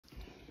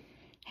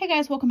Hey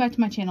guys, welcome back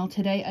to my channel.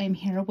 Today I am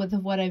here with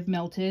what I've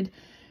melted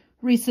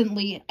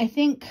recently. I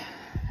think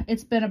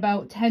it's been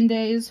about 10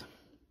 days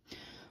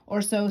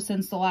or so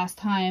since the last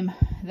time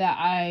that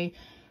I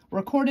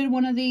recorded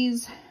one of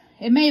these.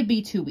 It may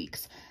be 2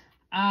 weeks.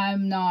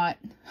 I'm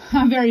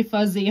very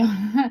fuzzy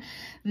on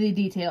the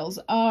details.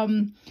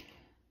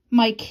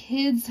 My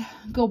kids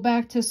go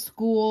back to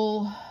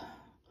school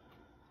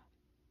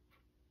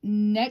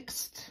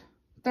next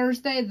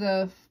Thursday,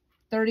 the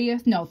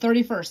 30th. No,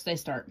 31st they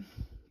start.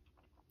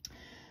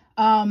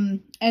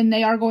 And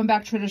they are going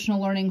back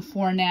traditional learning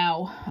for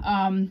now.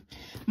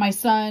 My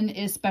son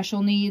is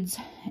special needs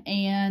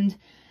and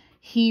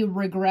he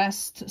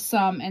regressed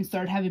some and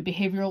started having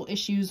behavioral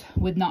issues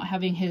with not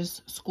having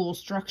his school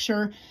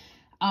structure.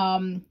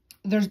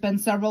 There's been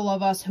several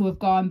of us who have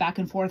gone back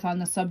and forth on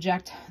the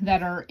subject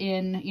that are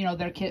in,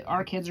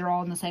 our kids are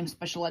all in the same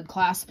special ed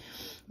class.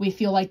 We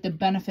feel like the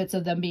benefits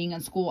of them being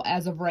in school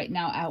as of right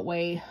now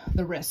outweigh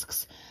the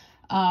risks.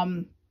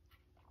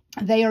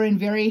 They are in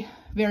very,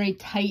 very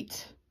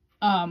tight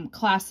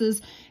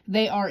classes.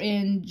 They are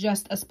in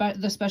just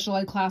the special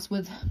ed class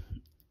with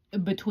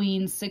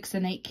between 6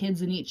 and 8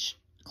 kids in each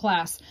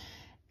class.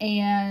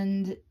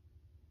 And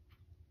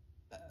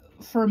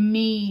for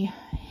me,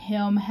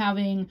 him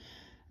having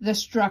the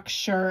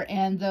structure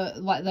and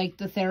the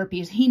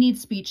therapies, he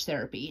needs speech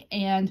therapy,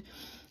 and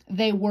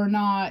they were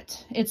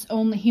not,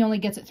 he only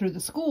gets it through the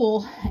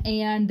school,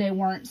 and they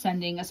weren't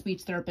sending a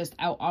speech therapist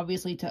out,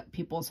 obviously, to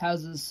people's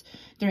houses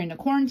during the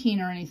quarantine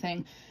or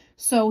anything.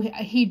 So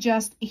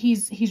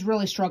he's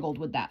really struggled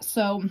with that.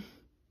 So,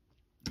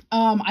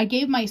 I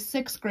gave my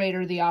 6th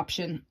grader the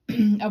option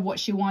of what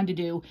she wanted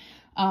to do.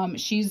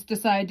 She's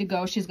decided to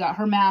go. She's got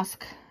her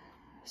mask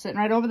sitting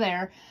right over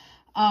there.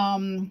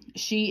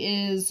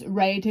 She is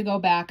ready to go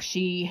back.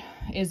 She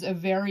is a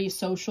very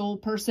social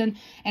person,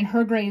 and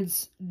her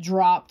grades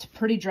dropped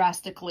pretty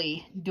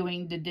drastically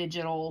doing the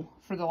digital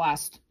for the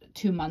last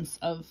 2 months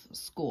of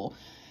school.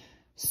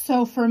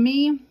 So for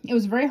me, it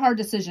was a very hard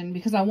decision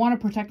because I want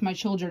to protect my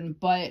children,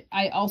 but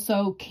I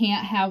also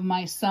can't have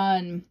my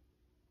son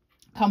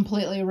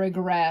completely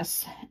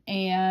regress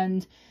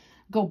and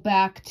go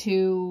back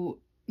to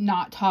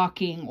not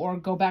talking or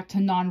go back to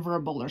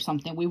nonverbal or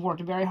something. We've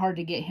worked very hard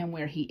to get him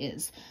where he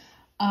is.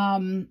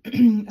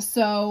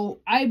 So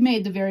I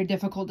made the very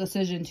difficult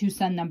decision to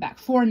send them back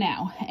for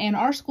now. And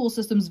our school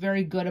system's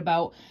very good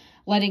about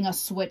letting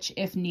us switch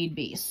if need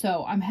be.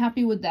 So I'm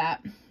happy with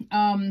that.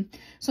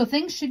 So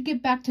things should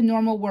get back to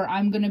normal where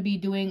I'm going to be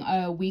doing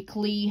a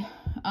weekly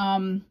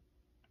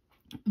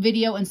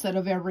video instead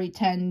of every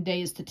 10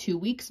 days to 2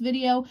 weeks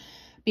video,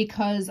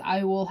 because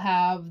I will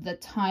have the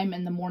time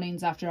in the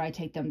mornings after I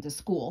take them to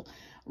school.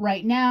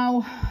 Right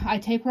now, I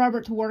take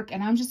Robert to work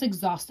and I'm just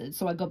exhausted,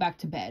 so I go back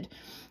to bed.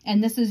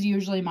 And this is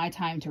usually my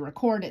time to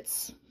record.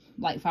 It's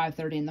like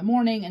 5:30 in the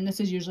morning, and this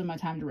is usually my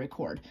time to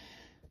record.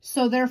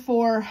 So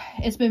therefore,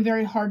 it's been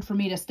very hard for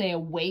me to stay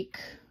awake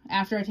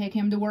after I take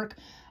him to work.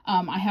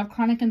 I have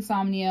chronic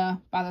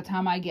insomnia. By the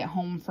time I get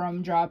home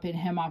from dropping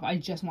him off, I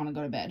just want to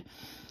go to bed.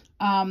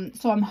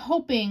 So I'm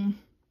hoping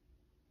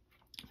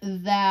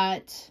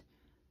that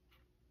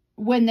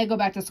when they go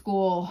back to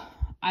school,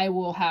 I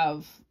will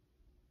have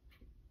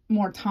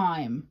more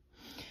time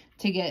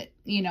to get,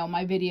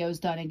 my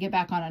videos done and get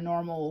back on a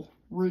normal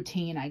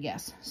routine, I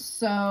guess.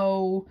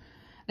 So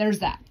there's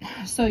that.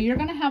 So you're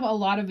going to have a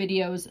lot of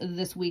videos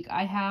this week.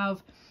 I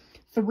have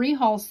 3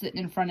 hauls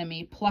sitting in front of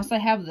me, plus I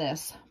have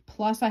this,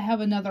 plus I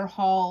have another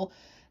haul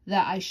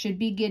that I should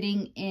be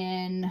getting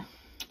in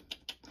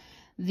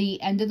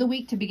the end of the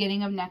week to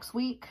beginning of next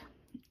week.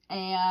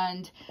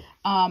 And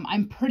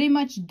I'm pretty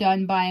much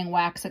done buying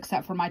wax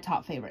except for my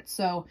top favorites.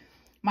 So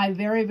my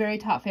very, very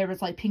top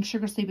favorites, like Pink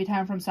Sugar Sleepy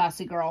Time from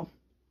Sassy Girl,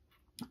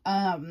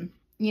 a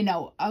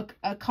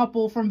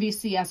couple from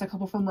VCS, a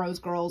couple from Rose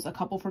Girls, a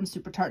couple from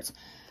Super Tarts.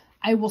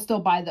 I will still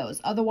buy those.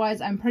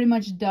 Otherwise, I'm pretty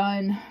much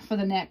done for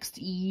the next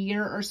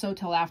year or so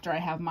till after I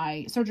have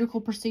my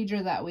surgical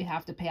procedure that we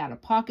have to pay out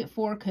of pocket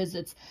for, because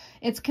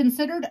it's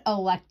considered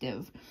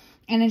elective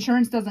and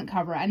insurance doesn't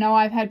cover it. I know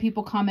I've had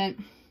people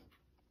comment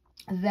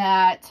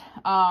that,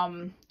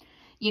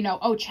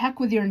 oh, check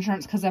with your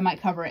insurance because I might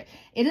cover it.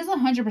 It is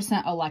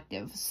 100%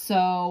 elective.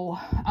 So,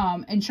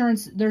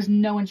 insurance, there's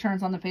no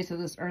insurance on the face of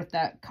this earth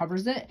that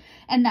covers it.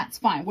 And that's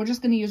fine. We're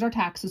just going to use our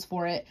taxes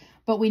for it,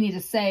 but we need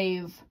to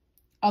save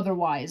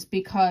otherwise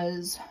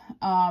because,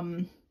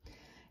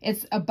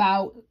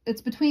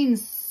 it's between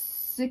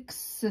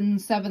 $6,000 and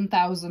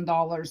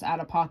 $7,000 out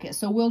of pocket.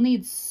 So we'll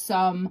need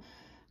some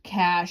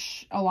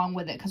cash along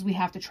with it because we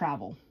have to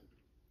travel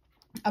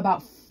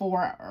about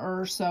 4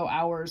 or so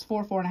hours,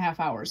 4.5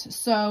 hours.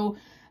 So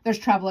there's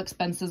travel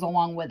expenses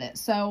along with it.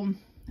 So,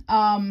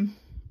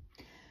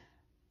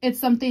 it's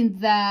something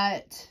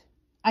that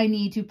I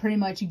need to pretty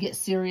much get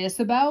serious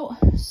about.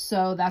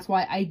 So that's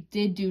why I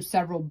did do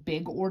several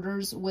big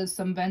orders with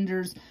some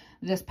vendors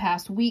this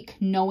past week,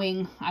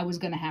 knowing I was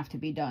going to have to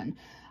be done,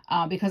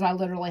 because I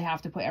literally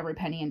have to put every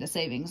penny into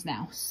savings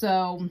now.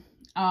 So,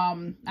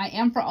 I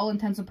am, for all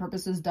intents and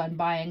purposes, done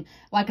buying.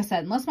 Like I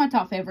said, unless my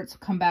top favorites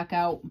come back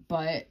out,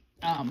 but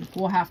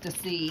we'll have to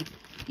see,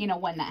 you know,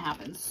 when that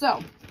happens.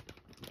 So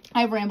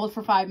I've rambled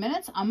for 5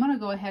 minutes. I'm going to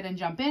go ahead and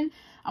jump in.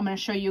 I'm going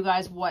to show you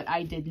guys what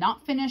I did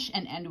not finish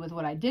and end with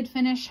what I did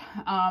finish.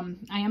 I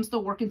am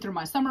still working through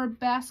my summer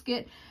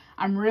basket.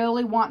 I'm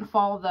really wanting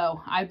fall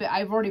though.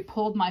 I've already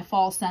pulled my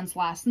fall scents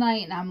last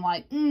night and I'm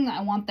like,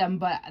 I want them,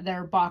 but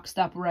they're boxed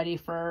up ready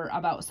for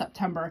about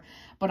September,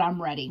 but I'm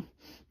ready.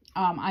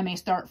 I may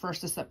start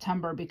 1st of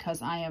September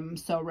because I am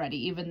so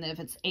ready, even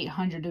if it's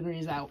 800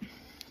 degrees out.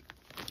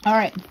 All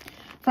right.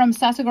 From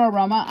Sassy Girl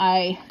Aroma,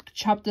 I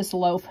chopped this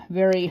loaf,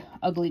 very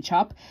ugly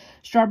chop.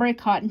 Strawberry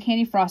cotton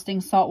candy frosting,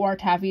 saltwater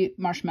taffy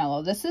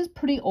marshmallow. This is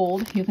pretty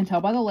old. You can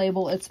tell by the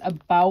label. It's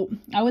about,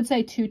 I would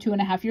say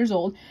 2.5 years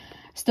old.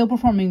 Still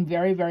performing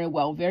very, very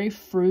well. Very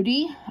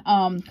fruity.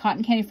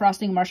 Cotton candy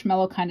frosting,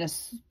 marshmallow kind of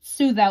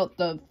soothe out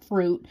the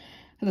fruit.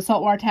 The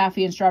saltwater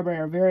taffy and strawberry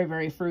are very,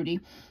 very fruity.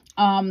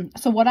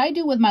 So what I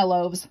do with my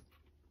loaves,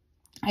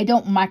 I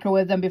don't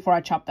microwave them before I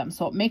chop them,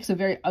 so it makes a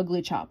very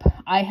ugly chop.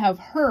 I have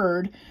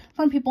heard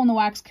from people in the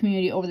wax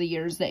community over the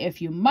years that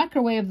if you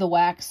microwave the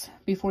wax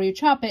before you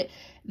chop it,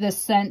 the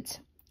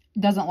scent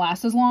doesn't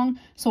last as long.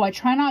 So I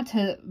try not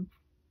to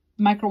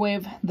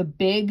microwave the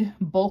big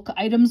bulk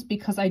items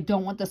because I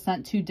don't want the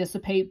scent to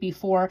dissipate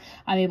before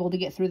I'm able to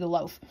get through the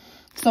loaf.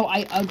 So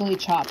I ugly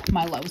chop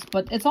my loaves,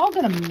 but it's all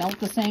going to melt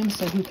the same,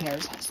 so who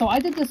cares? So I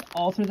did this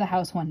all through the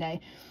house one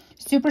day.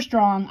 Super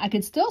strong. I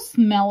could still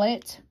smell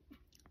it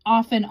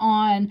off and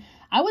on.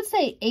 I would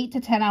say 8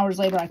 to 10 hours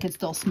later, I could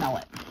still smell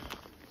it,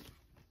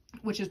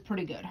 which is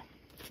pretty good.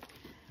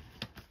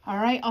 All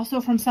right. Also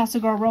from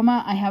Sassy Girl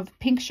Aroma, I have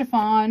Pink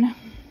Chiffon,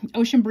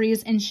 Ocean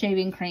Breeze, and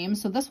Shaving Cream.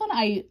 So this one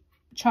I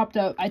chopped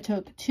up. I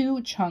took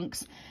 2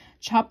 chunks,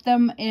 chopped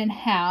them in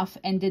half,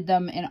 and did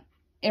them in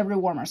every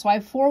warmer. So I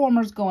have 4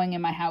 warmers going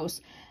in my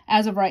house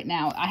as of right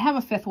now. I have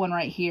a 5th one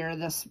right here,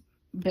 this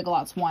Big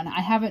Lots one.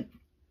 I haven't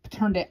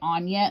turned it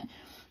on yet.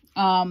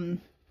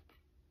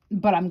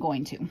 But I'm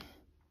going to.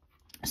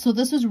 So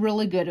this was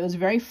really good. It was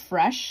very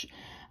fresh.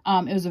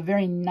 It was a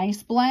very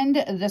nice blend.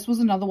 This was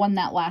another one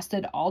that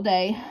lasted all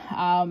day.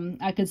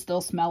 I could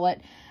still smell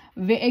it.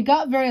 It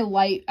got very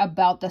light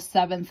about the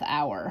 7th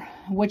hour,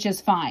 which is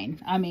fine.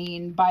 I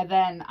mean, by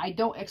then, I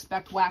don't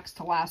expect wax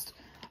to last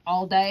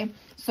all day.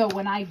 So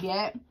when I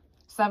get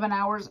 7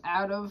 hours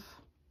out of,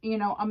 you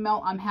know, a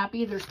melt, I'm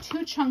happy. There's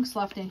 2 chunks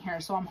left in here,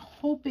 so I'm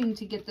hoping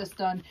to get this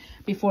done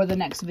before the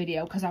next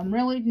video because I'm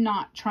really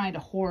not trying to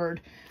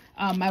hoard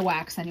my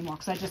wax anymore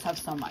because I just have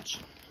so much.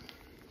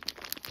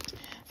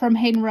 From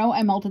Hayden Row,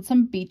 I melted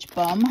some Beach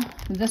Bum.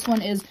 This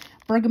one is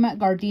bergamot,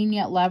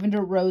 gardenia,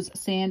 lavender, rose,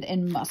 sand,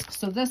 and musk.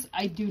 So this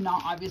I do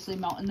not obviously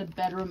melt in the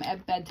bedroom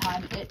at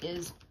bedtime. It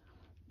is,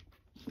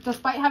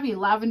 despite having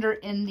lavender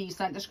in the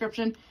scent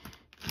description,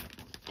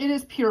 it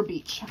is pure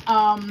beach.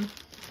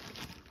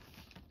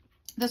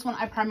 This one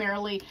I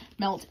primarily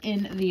melt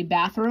in the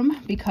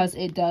bathroom because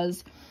it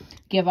does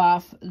give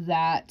off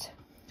that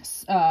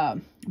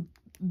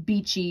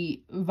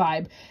beachy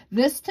vibe.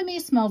 This to me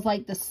smells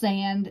like the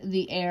sand,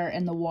 the air,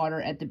 and the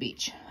water at the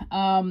beach.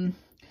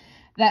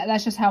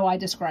 That's just how I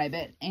describe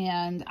it,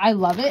 and I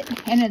love it.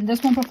 And then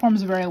this one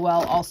performs very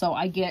well also.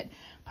 I get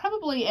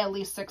probably at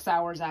least 6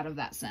 hours out of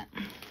that scent.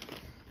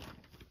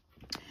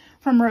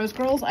 From Rose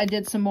Girls, I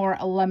did some more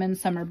Lemon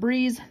Summer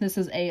Breeze. This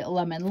is a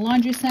lemon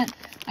laundry scent.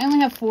 I only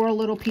have 4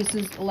 little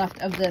pieces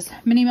left of this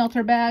mini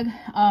melter bag.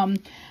 I'm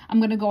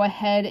going to go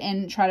ahead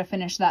and try to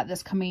finish that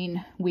this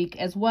coming week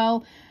as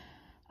well.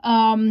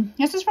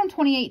 This is from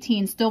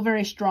 2018, still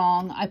very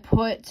strong. I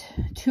put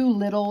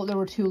there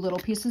were 2 little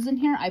pieces in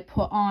here. I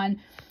put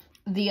on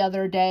the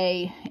other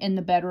day in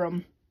the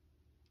bedroom.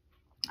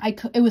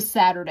 It was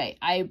Saturday.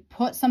 I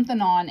put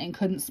something on and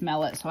couldn't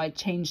smell it, so I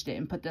changed it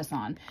and put this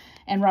on.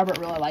 And Robert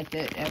really liked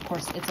it. And of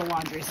course, it's a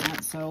laundry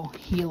scent, so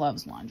he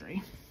loves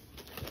laundry.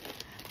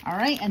 All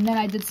right, and then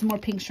I did some more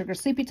Pink Sugar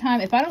Sleepy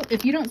Time.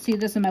 If you don't see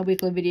this in my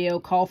weekly video,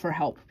 call for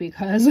help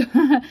because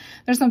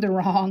there's something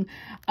wrong.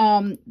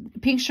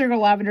 Pink Sugar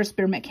Lavender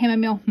Spearmint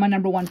Chamomile, my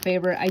 #1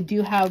 favorite. I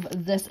do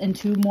have this in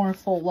 2 more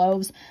full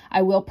loaves.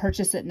 I will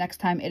purchase it next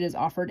time it is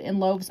offered in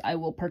loaves. I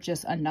will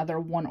purchase another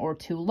 1 or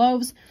 2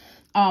 loaves.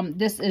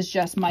 This is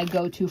just my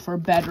go-to for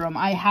bedroom.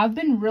 I have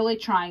been really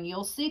trying.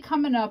 You'll see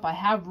coming up, I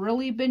have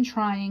really been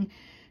trying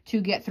to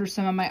get through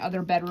some of my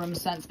other bedroom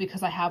scents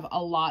because I have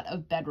a lot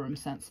of bedroom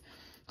scents.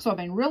 So I've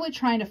been really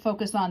trying to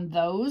focus on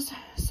those.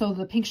 So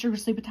the Pink Sugar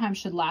Sleepy Time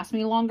should last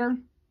me longer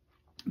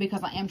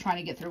because I am trying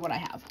to get through what I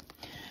have.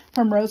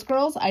 From Rose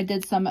Girls, I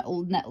did some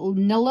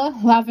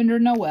Nilla Lavender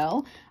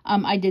Noel.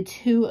 I did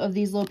 2 of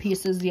these little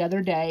pieces the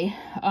other day.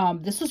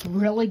 This was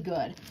really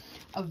good.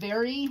 A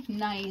very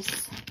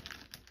nice,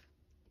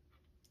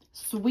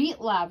 sweet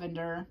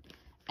lavender.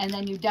 And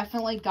then you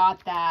definitely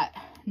got that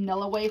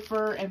Nilla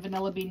Wafer and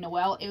Vanilla Bean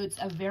Noel. It's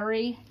a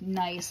very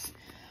nice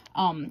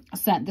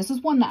scent. This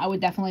is one that I would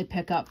definitely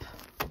pick up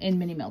in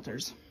mini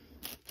melters.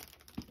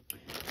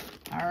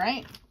 All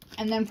right.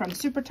 And then from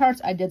Super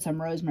Tarts, I did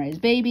some Rosemary's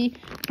Baby.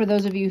 For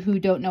those of you who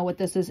don't know what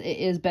this is, it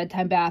is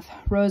bedtime bath,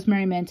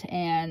 rosemary mint,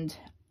 and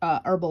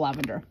herbal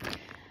lavender.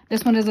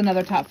 This one is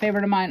another top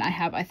favorite of mine. I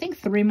have, I think,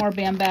 3 more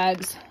Bam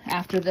bags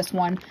after this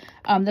one.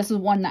 This is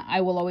one that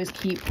I will always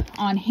keep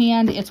on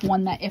hand. It's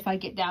one that if I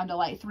get down to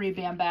like 3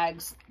 Bam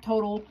bags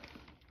total,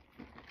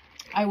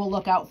 I will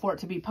look out for it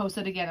to be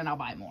posted again and I'll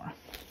buy more.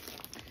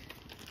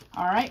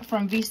 All right,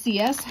 from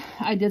VCS,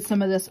 I did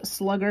some of this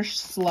Sluggish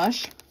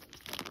Slush,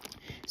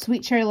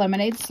 Sweet Cherry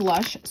Lemonade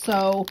Slush.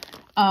 So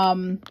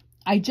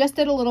I just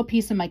did a little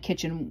piece in my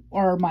kitchen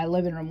or my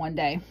living room one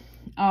day.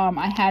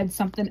 I had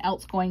something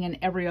else going in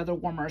every other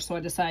warmer, so I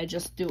decided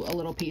just do a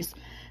little piece.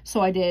 So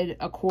I did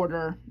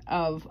 1/4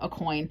 of a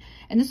coin.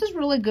 And this is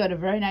really good, a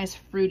very nice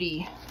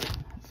fruity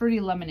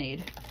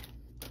lemonade.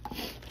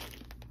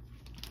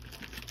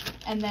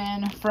 And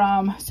then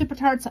from Super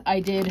Tarts,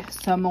 I did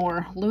some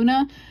more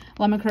Luna,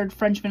 Lemon Curd,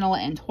 French Vanilla,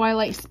 and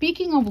Twilight.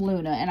 Speaking of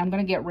Luna, and I'm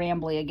going to get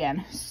rambly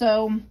again.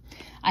 So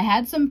I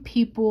had some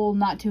people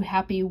not too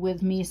happy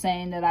with me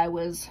saying that I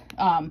was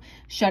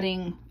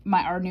shutting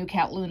our new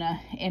cat Luna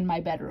in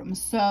my bedroom.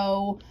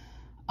 So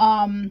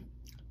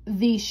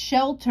the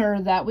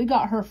shelter that we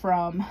got her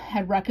from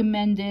had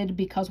recommended,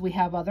 because we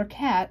have other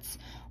cats,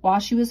 while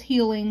she was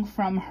healing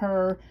from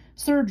her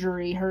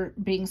surgery, her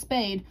being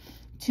spayed,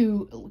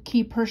 to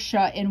keep her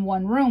shut in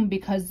one room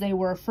because they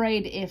were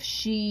afraid if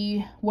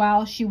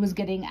while she was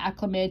getting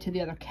acclimated to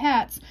the other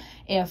cats,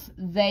 if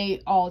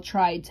they all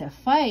tried to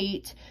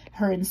fight,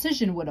 her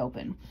incision would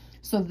open.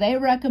 So they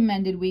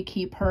recommended we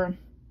keep her,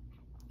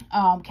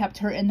 kept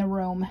her in the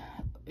room,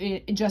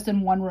 just in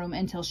one room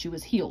until she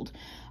was healed.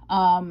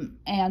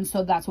 And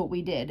so that's what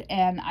we did.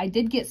 And I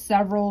did get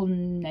several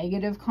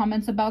negative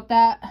comments about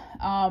that.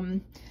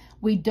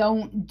 We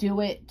don't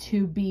do it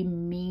to be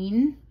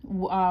mean.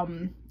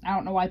 I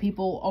don't know why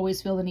people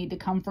always feel the need to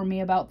come for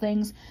me about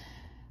things.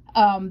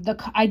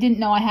 I didn't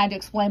know I had to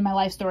explain my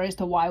life story as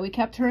to why we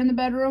kept her in the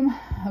bedroom,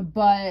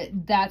 but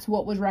that's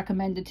what was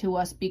recommended to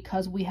us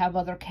because we have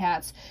other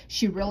cats.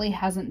 She really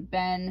hasn't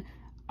been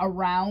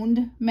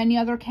around many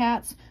other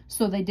cats,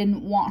 so they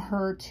didn't want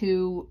her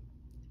to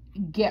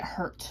get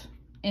hurt,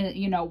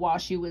 while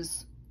she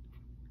was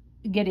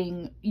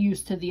getting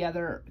used to the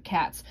other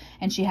cats,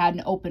 and she had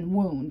an open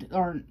wound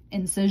or an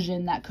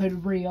incision that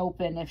could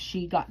reopen if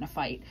she got in a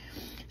fight.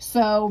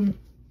 So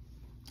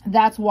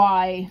that's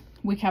why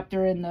we kept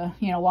her in the,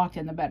 locked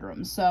in the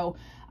bedroom. So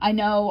I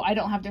know I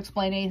don't have to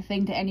explain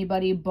anything to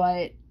anybody,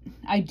 but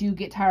I do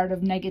get tired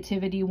of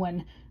negativity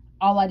when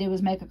all I did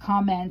was make a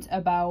comment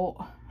about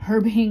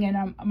her being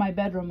in my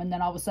bedroom, and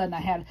then all of a sudden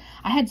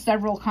I had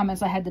several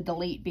comments I had to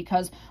delete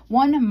because,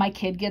 one, my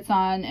kid gets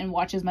on and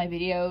watches my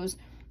videos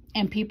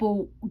and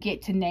people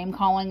get to name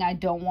calling. I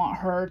don't want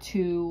her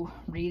to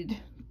read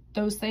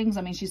those things.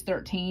 I mean, she's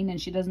 13 and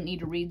she doesn't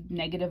need to read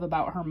negative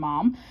about her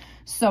mom.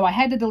 So I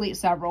had to delete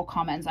several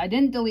comments. I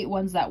didn't delete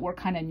ones that were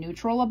kind of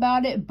neutral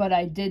about it,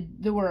 but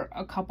there were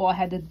a couple I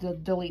had to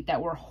delete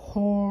that were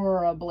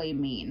horribly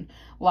mean.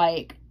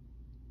 Like,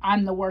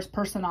 I'm the worst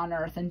person on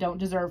earth and don't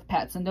deserve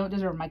pets and don't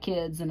deserve my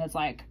kids. And it's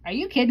like, are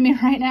you kidding me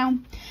right now?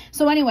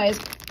 So anyways,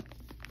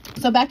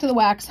 so back to the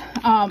wax.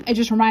 It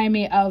just reminded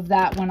me of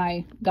that when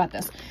I got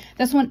this.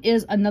 This one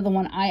is another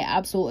one I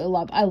absolutely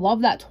love. I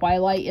love that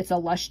Twilight. It's a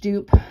Lush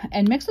dupe.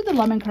 And mixed with the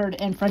Lemon Curd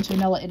and French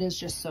Vanilla, it is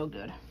just so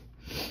good.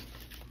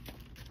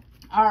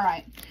 All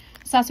right.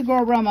 Sassy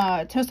Girl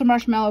Aroma, Toasted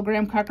Marshmallow,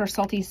 Graham Cracker,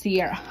 Salty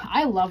Sierra.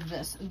 I love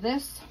this.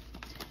 This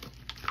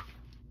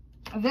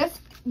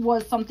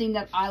was something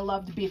that I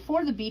loved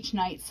before the Beach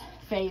Nights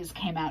phase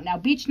came out. Now,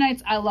 Beach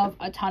Nights, I love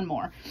a ton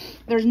more.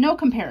 There's no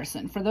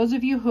comparison. For those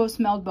of you who have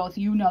smelled both,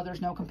 you know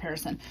there's no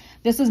comparison.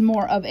 This is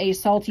more of a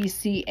salty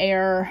sea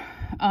air,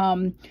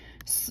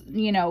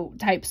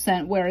 type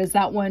scent, whereas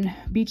that one,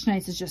 Beach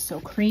Nights, is just so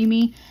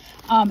creamy.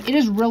 It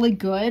is really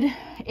good.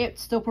 It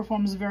still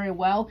performs very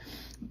well.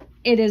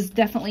 It is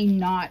definitely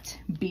not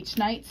Beach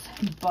Nights,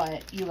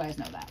 but you guys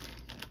know that.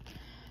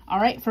 All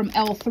right, from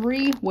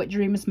L3, What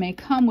Dreams May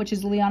Come, which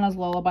is Liana's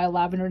Lullaby,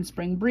 Lavender, and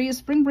Spring Breeze.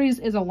 Spring Breeze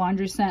is a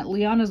laundry scent.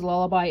 Liana's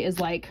Lullaby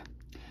is like,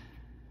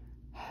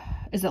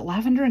 is it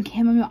lavender and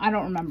chamomile? I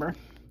don't remember.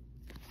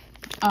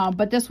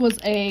 But this was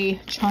a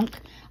chunk.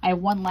 I have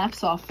one left,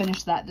 so I'll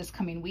finish that this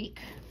coming week.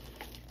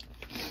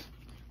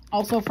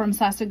 Also from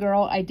Sassy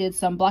Girl, I did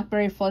some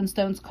Blackberry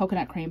Flintstones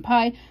Coconut Cream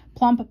Pie,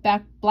 Plump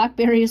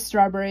Blackberries,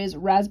 Strawberries,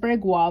 Raspberry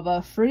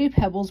Guava, Fruity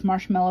Pebbles,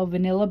 Marshmallow,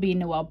 Vanilla Bean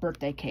Noel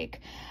Birthday Cake.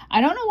 I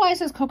don't know why it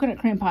says Coconut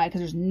Cream Pie, because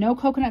there's no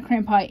Coconut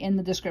Cream Pie in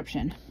the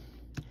description.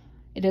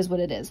 It is what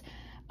it is.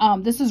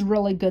 This is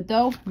really good,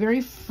 though. Very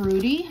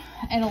fruity,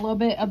 and a little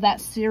bit of that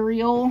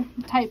cereal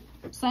type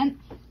scent.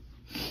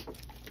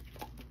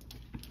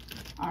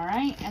 All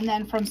right, and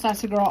then from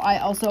Sassy Girl, I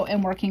also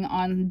am working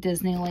on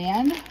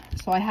Disneyland.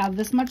 So I have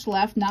this much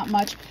left, not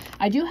much.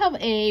 I do have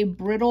a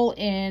brittle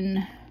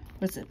in,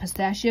 what's it,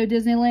 Pistachio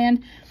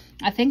Disneyland.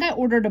 I think I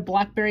ordered a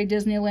Blackberry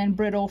Disneyland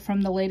brittle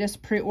from the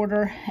latest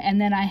pre-order. And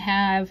then I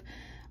have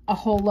a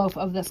whole loaf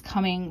of this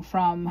coming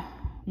from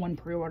one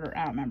pre-order.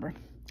 I don't remember.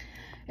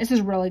 This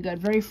is really good,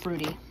 very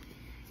fruity.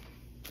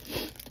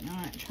 All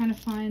right, trying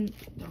to find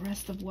the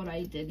rest of what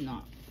I did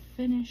not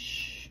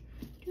finish.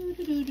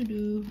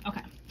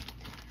 Okay.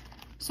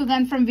 So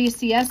then from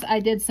VCS, I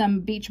did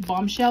some Beach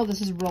Bombshell.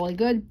 This is really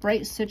good.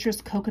 Bright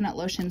Citrus Coconut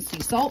Lotion Sea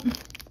Salt.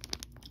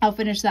 I'll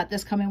finish that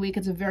this coming week.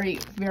 It's a very,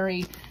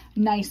 very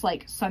nice,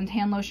 like,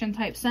 suntan lotion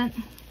type scent.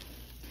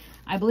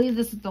 I believe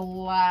this is the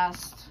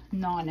last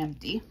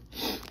non-empty.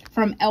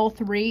 From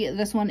L3,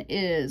 this one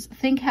is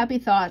Think Happy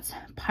Thoughts,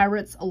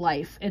 Pirate's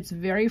Life. It's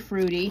very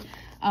fruity.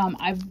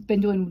 I've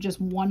been doing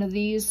just one of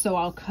these, so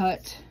I'll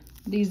cut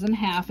these in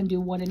half and do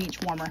one in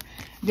each warmer.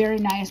 Very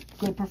nice,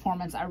 good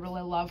performance. I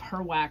really love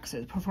her wax.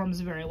 It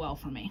performs very well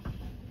for me.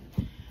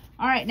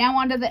 All right, now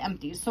on to the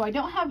empties. So I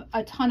don't have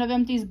a ton of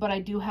empties, but I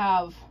do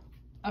have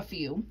a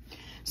few.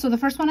 So the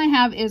first one I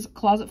have is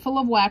Closet Full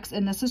of Wax,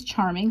 and this is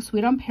Charming,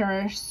 Sweet on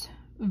Paris,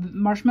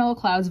 Marshmallow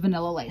Clouds,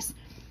 Vanilla Lace.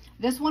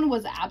 This one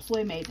was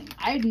absolutely amazing.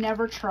 I had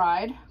never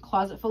tried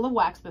Closet Full of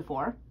Wax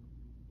before.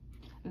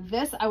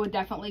 This I would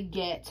definitely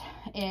get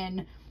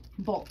in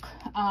bulk.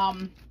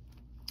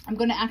 I'm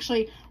going to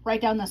actually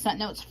write down the scent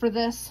notes for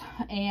this,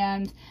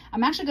 and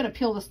I'm actually going to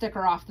peel the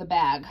sticker off the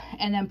bag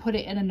and then put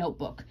it in a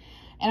notebook.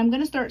 And I'm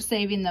going to start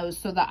saving those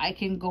so that I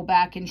can go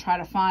back and try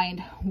to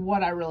find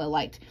what I really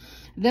liked.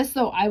 This,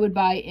 though, I would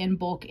buy in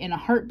bulk in a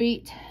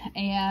heartbeat,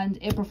 and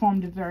it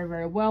performed very,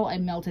 very well. I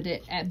melted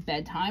it at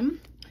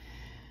bedtime.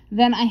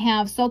 Then I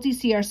have Salty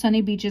Sea,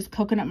 Sunny Beaches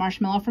Coconut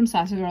Marshmallow from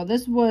Sassy Girl.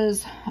 This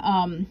was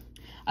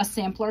a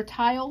sampler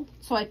tile,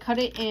 so I cut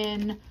it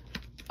in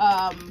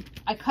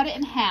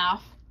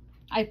half.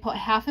 I put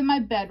half in my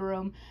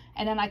bedroom,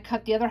 and then I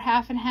cut the other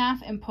half in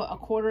half and put a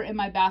quarter in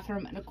my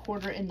bathroom and a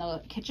quarter in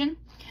the kitchen.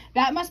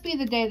 That must be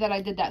the day that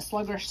I did that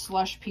Sluggish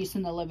Slush piece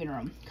in the living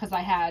room, because I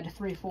had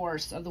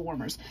 3/4 of the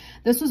warmers.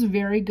 This was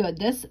very good.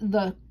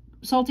 The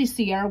Salty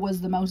Sierra was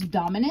the most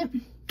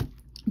dominant,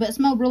 but it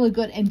smelled really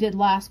good and did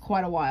last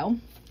quite a while.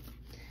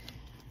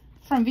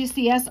 From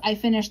VCS, I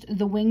finished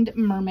the Winged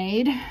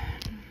Mermaid.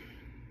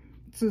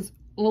 This is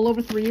a little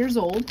over 3 years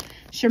old.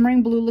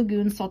 Shimmering Blue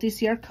Lagoon Salty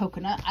Sierra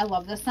Coconut. I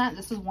love this scent.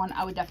 This is one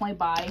I would definitely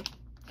buy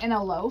in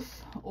a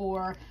loaf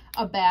or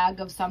a bag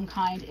of some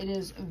kind. It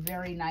is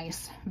very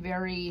nice,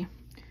 very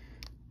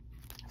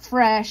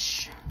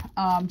fresh,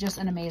 just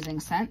an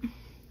amazing scent.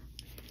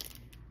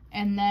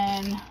 And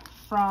then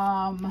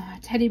from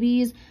Teddy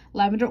Bees,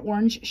 Lavender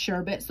Orange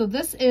Sherbet. So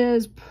this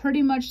is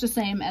pretty much the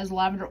same as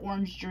Lavender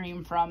Orange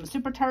Dream from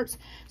Super Tarts.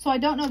 So I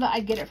don't know that I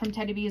get it from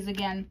Teddy Bees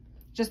again,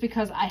 just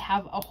because I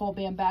have a whole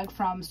band bag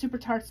from Super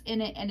Tarts in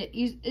it, and it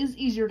is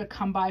easier to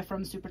come by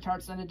from Super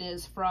Tarts than it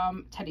is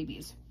from Teddy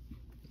Bees.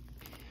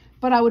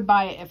 But I would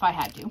buy it if I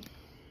had to.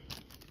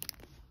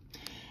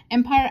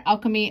 Empire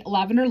Alchemy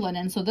Lavender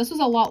Linen. So this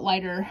was a lot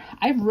lighter.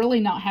 I've really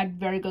not had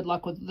very good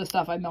luck with the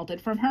stuff I melted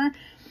from her.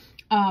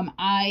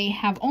 I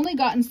have only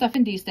gotten stuff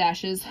in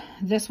D-stashes.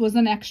 This was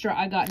an extra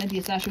I got in a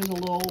D-stash. It was a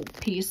little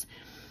piece.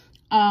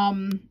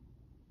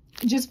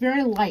 Just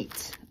very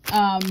light.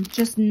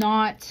 Just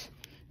not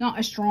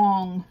a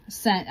strong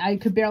scent. I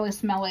could barely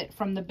smell it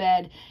from the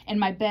bed, and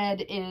my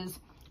bed is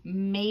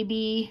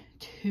maybe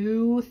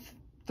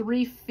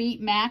 2-3 feet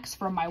max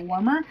from my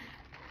warmer.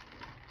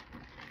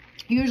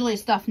 Usually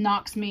stuff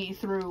knocks me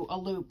through a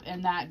loop,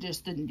 and that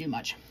just didn't do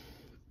much.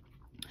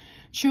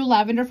 True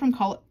Lavender from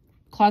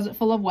Closet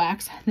Full of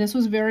Wax. This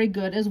was very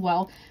good as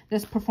well.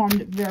 This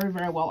performed very,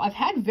 very well. I've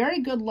had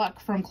very good luck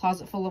from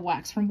Closet Full of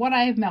Wax. From what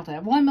I have melted,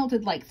 I've only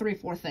melted like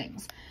 3-4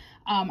 things.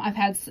 I've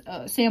had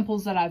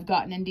samples that I've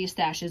gotten in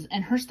D-stashes,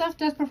 and her stuff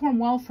does perform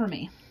well for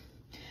me.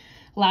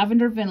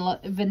 Lavender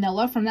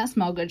Vanilla from that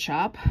Smell Good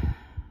shop.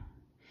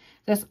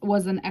 This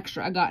was an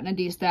extra I got in a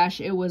D-stash.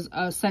 It was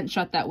a scent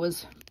shot that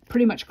was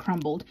pretty much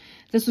crumbled.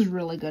 This was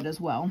really good as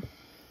well.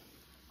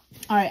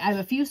 All right, I have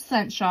a few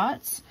scent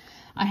shots.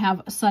 I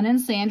have Sun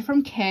and Sand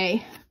from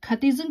Kay.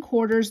 Cut these in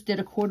quarters, did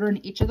a quarter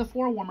in each of the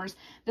 4 warmers.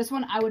 This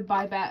one I would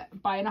buy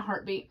in a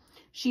heartbeat.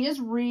 She is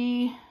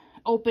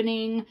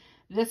reopening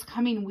this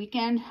coming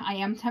weekend. I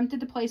am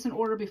tempted to place an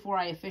order before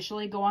I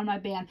officially go on my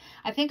ban.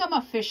 I think I'm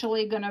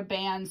officially going to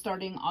ban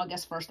starting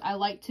August 1st. I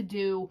like to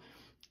do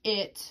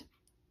it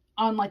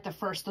on like the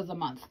 1st of the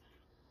month.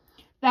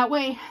 That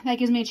way, that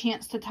gives me a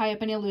chance to tie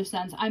up any loose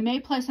ends. I may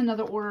place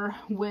another order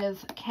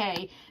with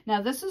Kay.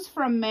 Now, this is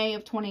from May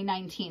of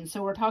 2019,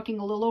 so we're talking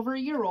a little over a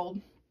year old.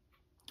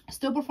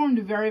 Still performed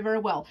very, very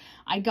well.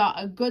 I got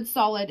a good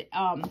solid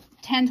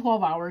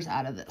 10-12 hours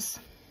out of this.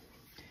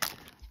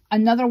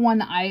 Another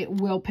one I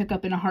will pick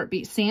up in a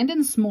heartbeat, Sand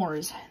and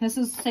S'mores. This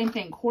is the same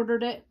thing,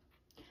 quartered it.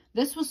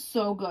 This was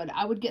so good.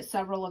 I would get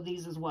several of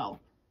these as well.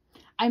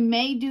 I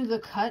may do the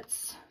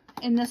cuts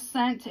in this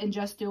scent and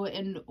just do it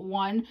in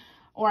one,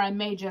 or I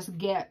may just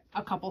get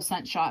a couple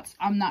scent shots.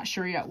 I'm not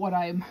sure yet what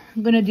I'm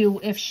gonna do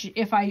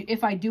if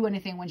I do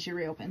anything when she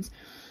reopens.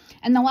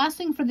 And the last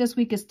thing for this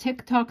week is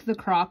TikTok the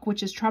Croc,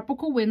 which is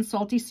Tropical Wind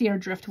Salty Sierra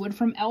Driftwood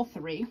from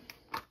L3.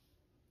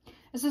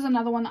 This is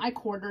another one that I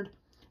quartered.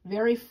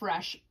 Very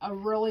fresh, a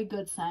really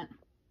good scent.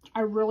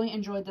 I really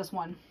enjoyed this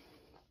one.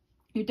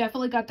 You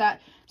definitely got that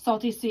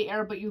salty sea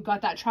air, but you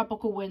got that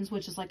Tropical Winds,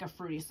 which is like a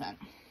fruity scent.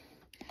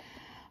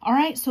 All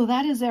right, so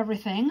that is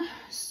everything.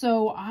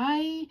 So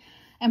I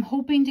am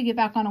hoping to get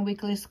back on a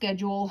weekly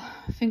schedule.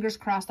 Fingers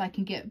crossed I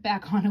can get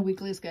back on a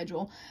weekly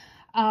schedule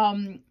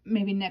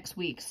maybe next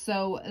week.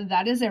 So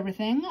that is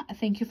everything.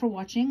 Thank you for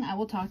watching. I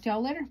will talk to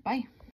y'all later. Bye.